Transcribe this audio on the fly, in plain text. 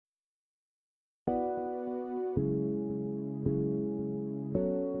How's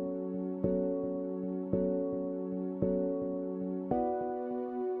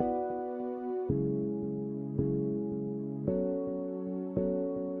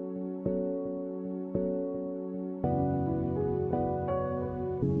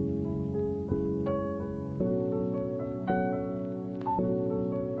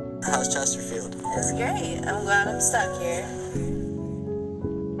Chesterfield? It's great. I'm glad I'm stuck here.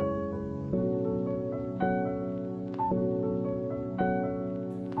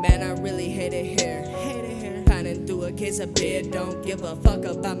 Man, I really hate it here. Pining through a case of beer. Don't give a fuck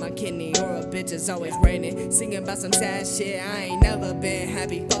about my kidney or a bitch. It's always raining. Singing about some sad shit. I ain't never been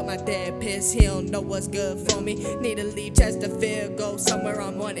happy. Fuck my therapist. He don't know what's good for me. Need to leave Chesterfield. Go somewhere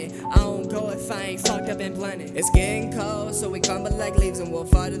I'm wanted. I don't go if I ain't fucked up and blunted. It's getting cold, so we crumble like leaves and we'll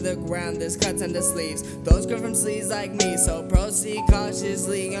fall to the ground. There's cuts under sleeves. Those come from sleeves like me. So proceed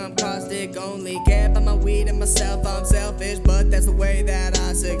cautiously. I'm caustic. Only care about my weed and myself. I'm selfish, but that's the way that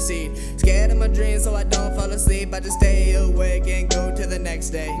I succeed. Scared of my dreams, so I don't fall asleep. I just stay awake and go to the next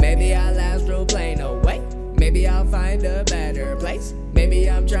day. Maybe I'll astral plane away. Maybe I'll find a better place. Maybe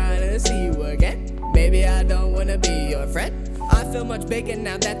I'm trying to see you again. Maybe I don't wanna be your friend. I feel much bigger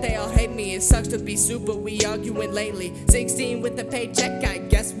now that they all hate me. It sucks to be super, we arguing lately. 16 with a paycheck, I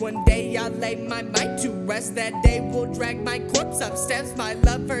guess one day I'll lay my mind to rest. That day will drag my corpse up steps. My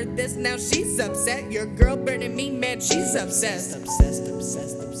love heard this, now she's upset. Your girl burning me, man, she's obsessed. Obsessed, yeah.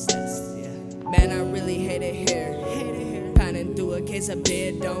 Man, I really hate it here. Pining through a case of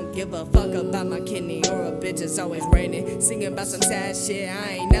beer. Don't give a fuck about my kidney or a bitch. It's always raining. Singing about some sad shit.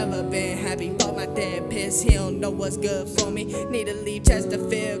 I ain't never been happy. Fuck my therapist. He don't know what's good for me. Need to leave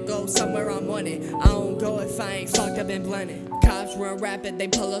Chesterfield. Go somewhere I'm wanted. I don't go if I ain't fucked up and blunted. Cops run rapid. They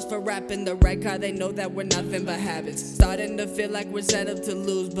pull us for rapping. The right car. They know that we're nothing but habits. Starting to feel like we're set up to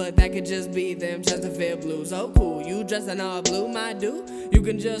lose, but that could just be them Chesterfield blues. Oh cool. You dressed in all blue, my dude. You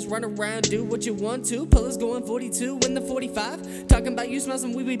can just run around, do what you want to. Pull us going 42 in the 45. Talking about you smell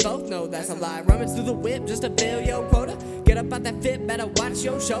some weed, we both know that's a lie. Rummage through the whip just to fill your quota. Get up out that fit, better watch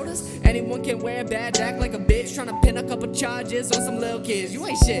your shoulders. Anyone can wear a badge, act like a bitch. Trying to pin a couple charges on some little kids. You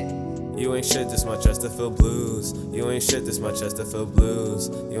ain't shit. You ain't shit, this my Chesterfield blues. You ain't shit, this my Chesterfield blues.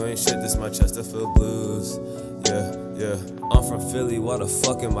 You ain't shit, this my Chesterfield blues. Yeah. I'm from Philly, why the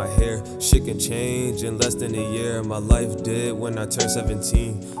fuck am I here? Shit can change in less than a year. My life did when I turned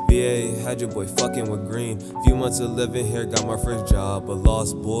 17. VA had your boy fucking with green. Few months of living here, got my first job. A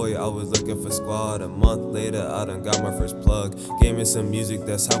lost boy, I was looking for squad. A month later, I done got my first plug. Gave me some music,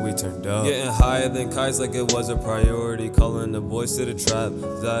 that's how we turned up. Getting higher than kites like it was a priority. Calling the boys to the trap.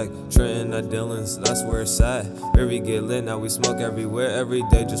 Zach, Trenton, at Dylan's, that's where it's at. Where we get lit, now we smoke everywhere, every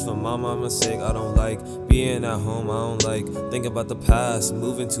day. Just for my mama's sake, I don't like being at home, I don't like think about the past,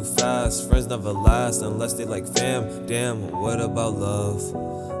 moving too fast. Friends never last unless they like fam. Damn, what about love?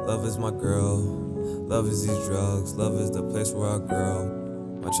 Love is my girl. Love is these drugs. Love is the place where I grow.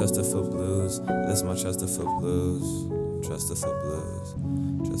 My Chesterfield blues. This my Chesterfield blues. Chesterfield blues.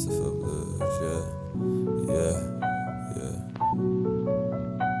 Chesterfield blues. Yeah.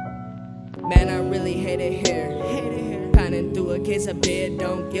 Man, I really hate it here. Pining through a case of beer.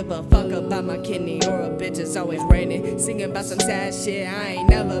 Don't give a fuck about my kidney or a bitch. It's always raining. Singing about some sad shit. I ain't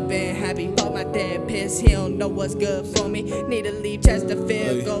never been happy. Fuck my therapist. He don't know what's good for me. Need to leave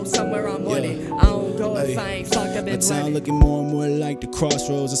Chesterfield. Go somewhere I'm wanted. I don't go if I ain't fucked up and my town blunted. looking more and more like the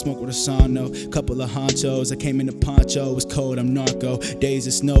crossroads. I smoke with a sono. Couple of honchos. I came in a poncho. It was cold. I'm narco. Days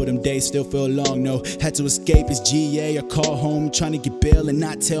of snow. Them days still feel long. No. Had to escape. It's GA or call home. Trying to get bail and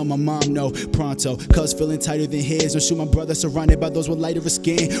not tell my mom no. Pronto. Cuz feeling tighter than his. Don't shoot my brother. Surrounded by those with lighter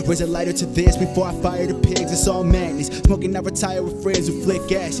skin. Raise a lighter to this before I fire the pigs. It's all madness. Smoking, I retire with friends who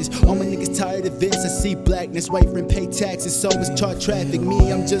flick ashes. All my niggas tired of this. I see blackness. White rent pay taxes. So it's chart traffic.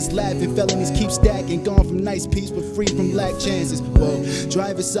 Me, I'm just laughing. Felonies keep stacking. Gone from nice peace but free from black chances. Whoa.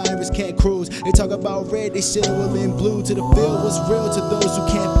 Driver sirens can't cruise. They talk about red. They shit will in blue. To the field was real to those who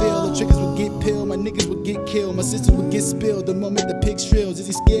can't feel. The triggers will get peeled. My niggas will get killed. My sisters will get spilled. The moment the pig shrills. Is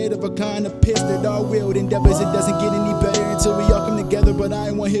he scared of a kind of piss that our willed endeavors? It doesn't get any better until we all come together, but I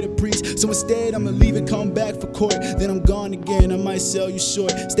ain't one here to preach. So instead, I'ma leave and come back for court. Then I'm gone again, I might sell you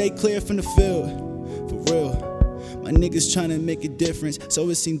short. Stay clear from the field, for real. My niggas tryna make a difference, so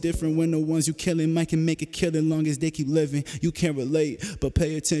it seem different when the ones you killing might can make a killing long as they keep living. You can't relate, but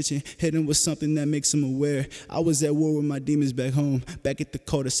pay attention. Hit them with something that makes them aware. I was at war with my demons back home. Back at the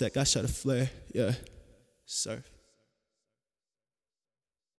cul-de-sac, I shot a flare, yeah, surf.